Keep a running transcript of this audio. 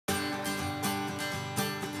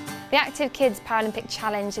The Active Kids Paralympic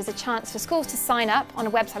Challenge is a chance for schools to sign up on a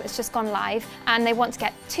website that's just gone live, and they want to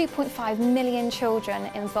get 2.5 million children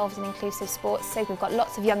involved in inclusive sports. So we've got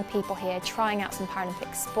lots of young people here trying out some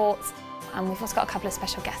Paralympic sports, and we've also got a couple of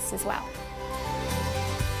special guests as well.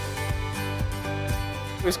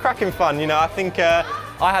 It was cracking fun, you know. I think I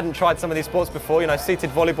hadn't tried some of these sports before, you know,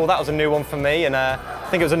 seated volleyball, that was a new one for me, and I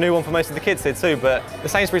think it was a new one for most of the kids here too, but the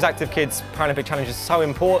Sainsbury's Active Kids Paralympic Challenge is so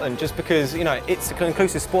important just because, you know, it's an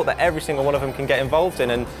inclusive sport that every single one of them can get involved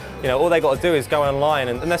in, and, you know, all they got to do is go online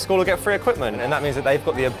and their school will get free equipment, and that means that they've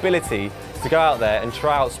got the ability to go out there and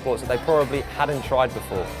try out sports that they probably hadn't tried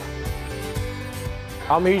before.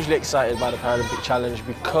 I'm hugely excited by the Paralympic Challenge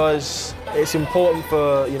because it's important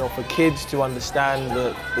for, you know, for kids to understand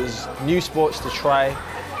that there's new sports to try,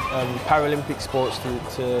 Paralympic sports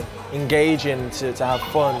to engage in, to have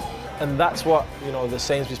fun, and that's what, you know, the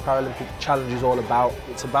Sainsbury's Paralympic Challenge is all about.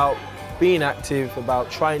 It's about being active,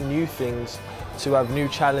 about trying new things, to have new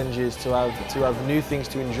challenges, to have new things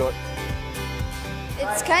to enjoy.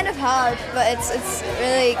 It's kind of hard, but it's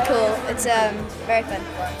really cool. It's very fun.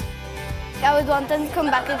 I would want them to come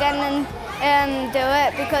back again and do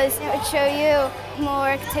it because it would show you more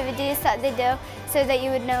activities that they do so that you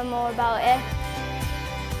would know more about it.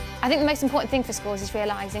 I think the most important thing for schools is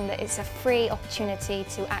realising that it's a free opportunity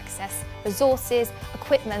to access resources,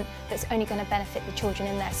 equipment that's only going to benefit the children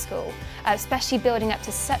in their school, especially building up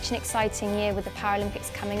to such an exciting year with the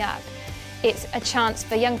Paralympics coming up. It's a chance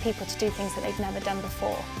for young people to do things that they've never done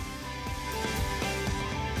before.